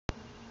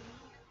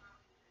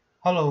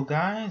Hello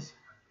guys,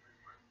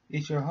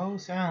 it's your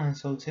host Alan.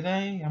 So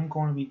today I'm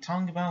going to be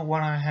talking about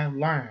what I have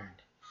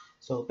learned.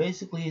 So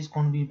basically it's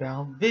going to be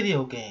about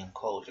video game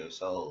culture.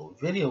 So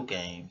video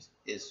games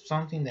is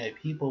something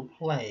that people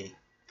play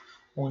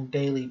on a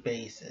daily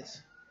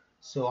basis.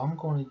 So I'm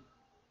going to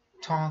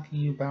talk to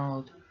you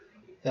about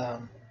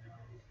the,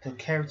 the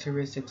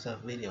characteristics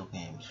of video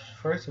games.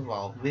 First of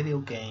all, video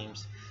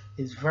games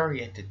is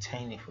very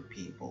entertaining for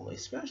people,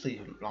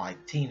 especially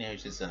like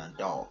teenagers and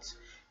adults.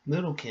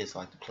 Little kids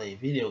like to play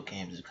video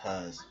games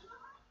because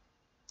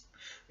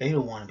they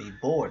don't want to be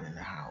bored in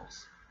the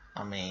house.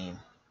 I mean,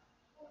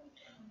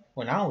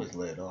 when I was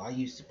little, I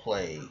used to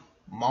play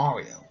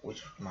Mario,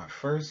 which was my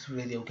first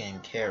video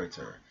game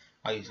character.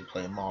 I used to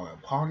play Mario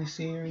Party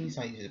series,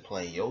 I used to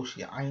play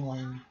Yoshi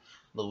Island,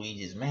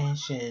 Luigi's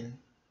Mansion,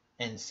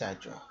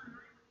 etc.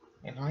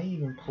 And I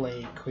even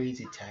played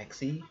Crazy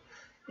Taxi.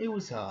 It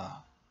was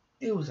a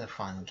it was a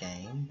fun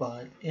game,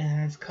 but it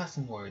has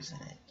cussing words in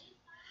it.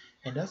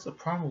 And that's the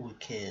problem with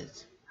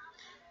kids.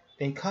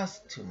 They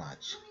cuss too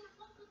much,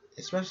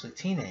 especially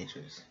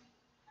teenagers.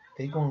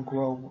 They're gonna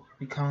grow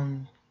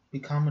become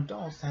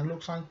adults that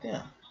looks like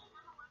them.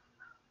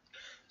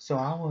 So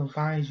I will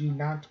advise you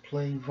not to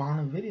play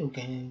violent video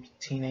games,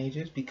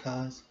 teenagers,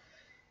 because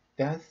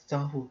that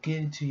stuff will get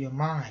into your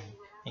mind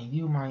and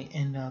you might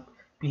end up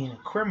being a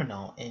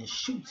criminal and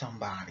shoot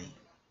somebody.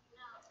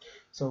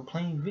 So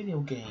playing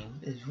video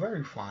games is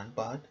very fun,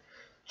 but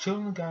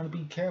children gotta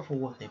be careful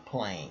what they're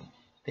playing.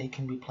 They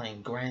can be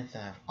playing Grand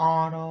Theft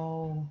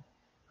Auto,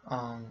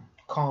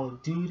 Call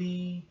of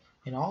Duty,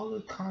 and all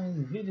the kinds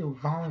of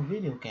violent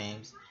video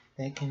games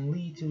that can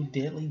lead to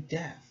deadly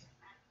death.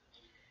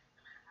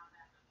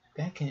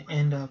 That can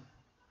end up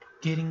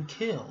getting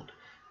killed.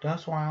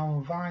 That's why I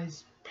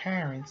advise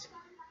parents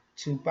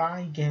to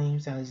buy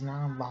games that is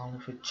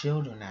non-violent for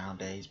children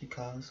nowadays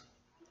because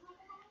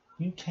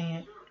you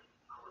can't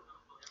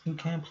you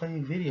can't play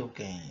video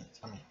games.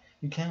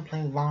 You can't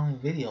play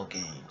violent video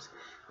games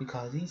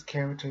because these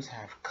characters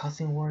have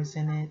cussing words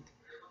in it.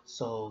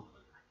 So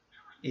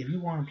if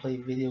you want to play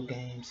video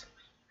games.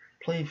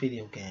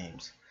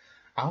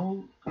 I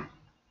will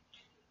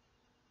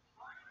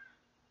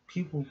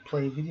People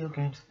play video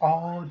games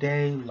all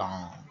day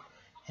long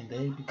and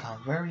they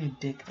become very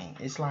addicting.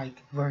 It's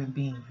like very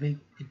being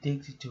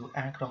addicted to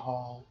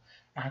alcohol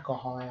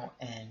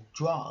and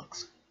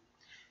drugs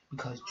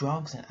because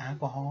drugs and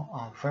alcohol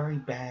are very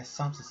bad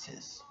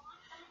substances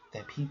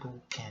that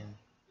people can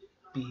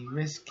be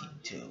risky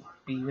to.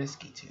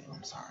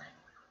 I'm sorry.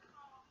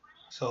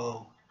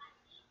 So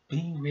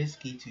being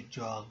risky to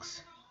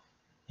drugs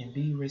and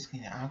be risky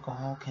to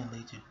alcohol can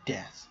lead to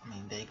death.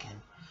 They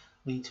can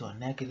lead to a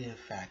negative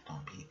effect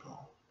on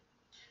people.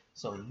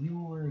 So if you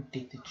were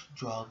addicted to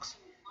drugs,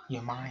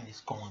 your mind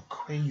is going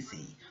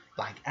crazy.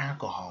 Like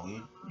alcohol,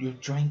 you're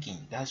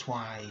drinking. That's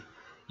why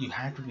you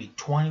have to be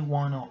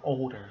 21 or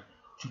older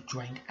to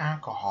drink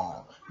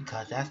alcohol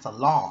because that's the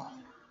law.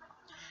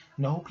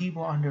 No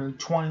people under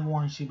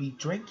 21 should be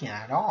drinking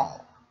at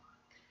all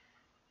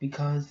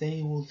because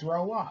they will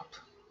throw up.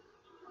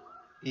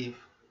 If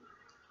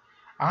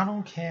I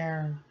don't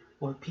care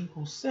what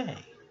people say,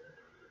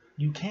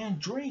 you can't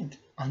drink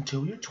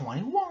until you're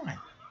 21.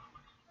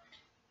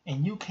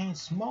 And you can't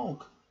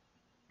smoke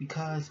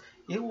because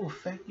it will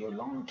affect your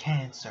lung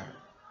cancer.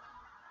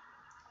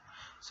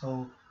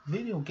 So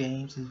video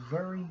games is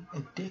very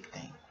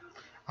addicting.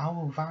 I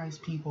will advise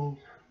people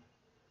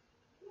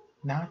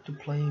not to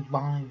play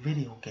violent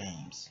video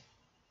games.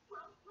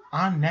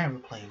 I never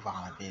play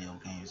violent video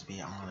games, to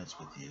be honest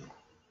with you.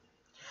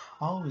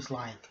 I always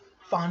like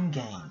fun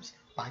games,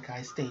 like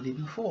I stated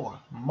before.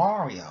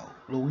 Mario,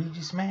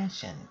 Luigi's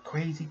Mansion,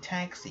 Crazy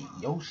Taxi,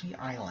 Yoshi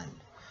Island,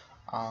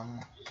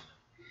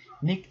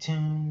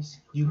 Nicktoons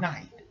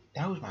Unite.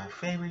 That was my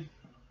favorite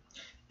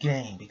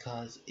game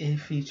because it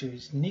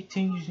features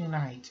Nicktoons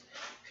Unite,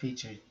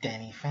 features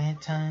Danny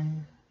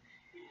Phantom,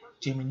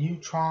 Jimmy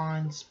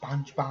Neutron,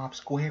 SpongeBob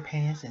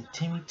SquarePants, and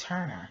Timmy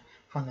Turner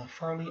from the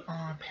Fairly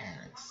Odd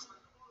Parents.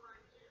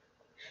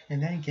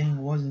 And that game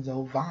wasn't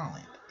so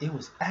violent. It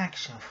was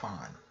action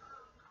fun.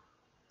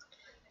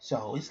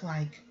 So it's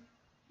like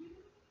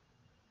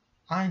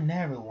I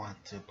never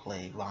want to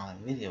play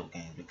violent video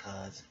games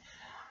because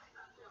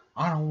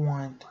I don't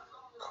want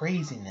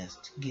craziness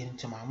to get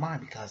into my mind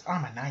because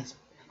I'm a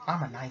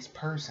nice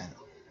person.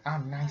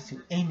 I'm nice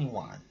to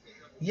anyone.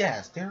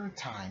 Yes, there are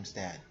times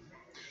that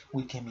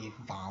we can be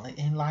violent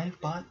in life,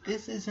 but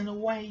this isn't a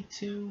way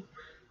to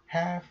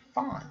have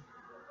fun.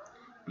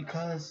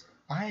 Because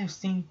I have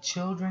seen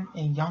children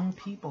and young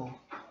people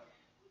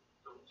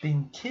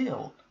being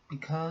killed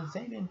because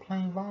they've been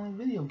playing violent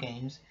video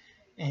games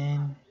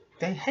and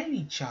they hate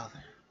each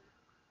other.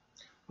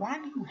 Why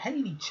do you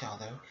hate each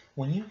other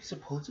when you're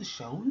supposed to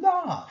show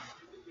love?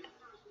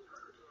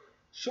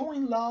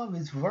 Showing love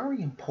is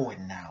very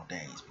important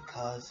nowadays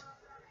because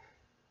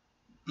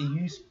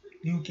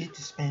you get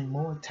to spend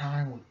more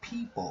time with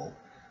people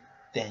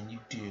than you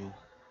do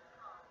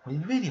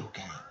with video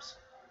games.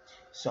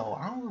 So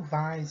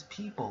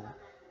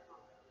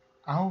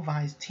I'll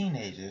advise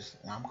teenagers,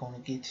 and I'm going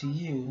to get to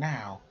you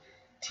now.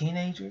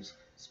 Teenagers,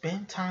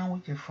 spend time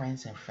with your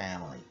friends and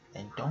family,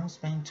 and don't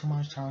spend too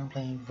much time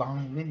playing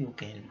violent video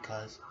games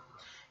because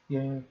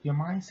your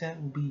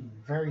mindset will be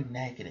very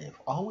negative.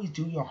 Always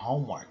do your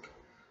homework.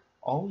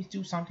 Always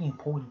do something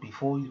important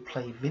before you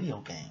play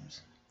video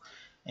games.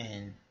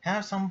 And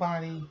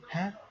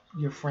have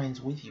your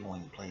friends with you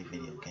when you play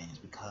video games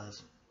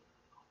because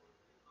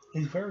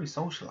it's very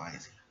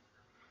socializing.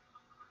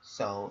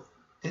 So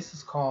this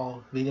is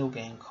called video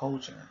game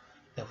culture,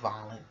 the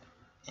violent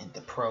and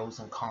the pros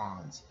and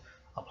cons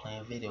of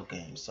playing video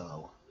games.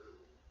 So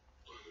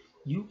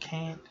you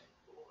can't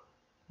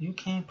you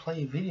can't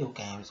play video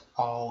games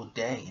all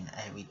day and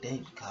every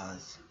day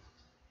because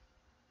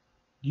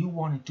you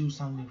want to do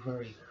something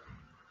very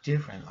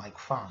different, like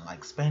fun,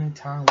 like spending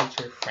time with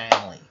your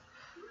family.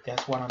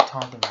 That's what I'm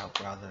talking about,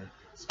 brother.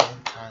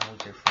 Spend time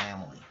with your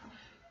family.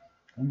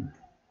 Ooh,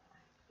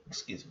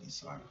 excuse me,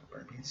 sorry for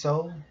burping.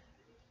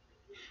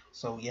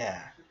 So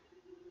yeah,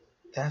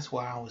 that's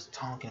what I was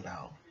talking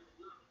about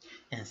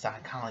in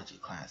psychology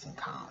class in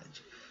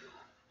college.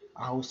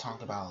 I was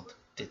talking about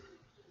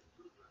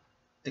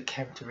the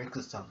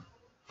characteristics of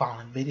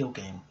violent video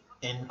game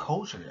in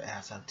culture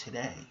as of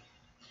today.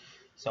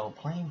 So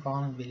playing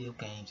violent video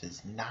games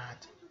is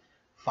not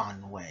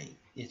fun way.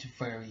 It's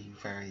very,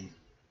 very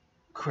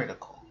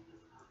critical.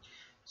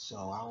 So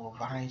I will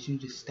advise you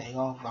to stay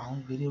off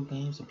violent video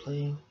games and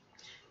play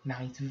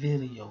nice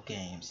video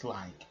games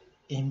like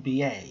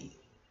NBA,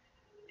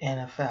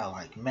 NFL,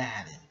 like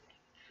Madden.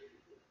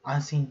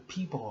 I've seen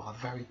people are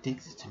very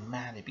addicted to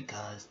Madden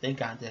because they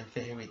got their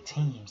favorite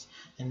teams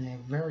and they're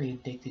very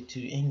addicted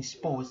to any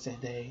sports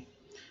that they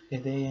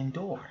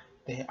endure.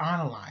 They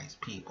idolize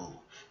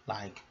people.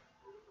 Like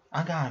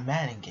I got a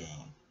Madden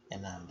game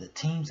and the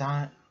teams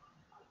are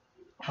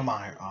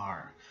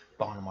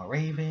Baltimore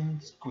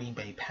Ravens, Green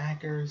Bay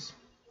Packers,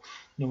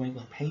 New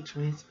England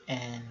Patriots,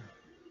 and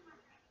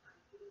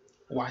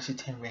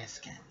Washington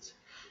Redskins.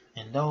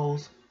 And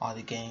those are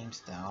the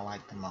games that I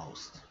like the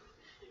most.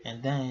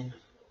 And then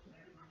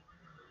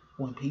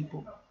when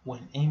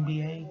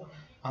NBA,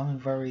 I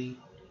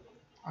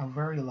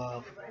very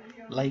love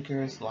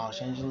Lakers,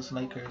 Los Angeles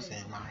Lakers,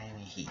 and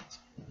Miami Heat.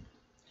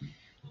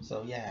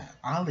 So yeah,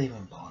 I live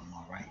in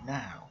Baltimore right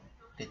now.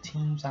 The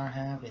teams I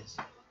have is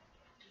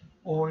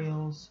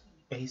Orioles,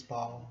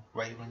 baseball,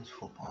 Ravens,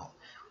 football.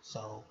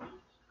 So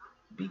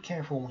be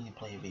careful when you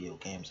play video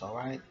games,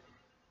 alright?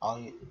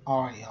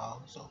 Alright,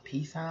 y'all. So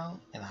peace out,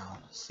 and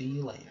I'll see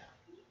you later.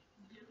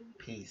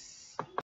 Peace.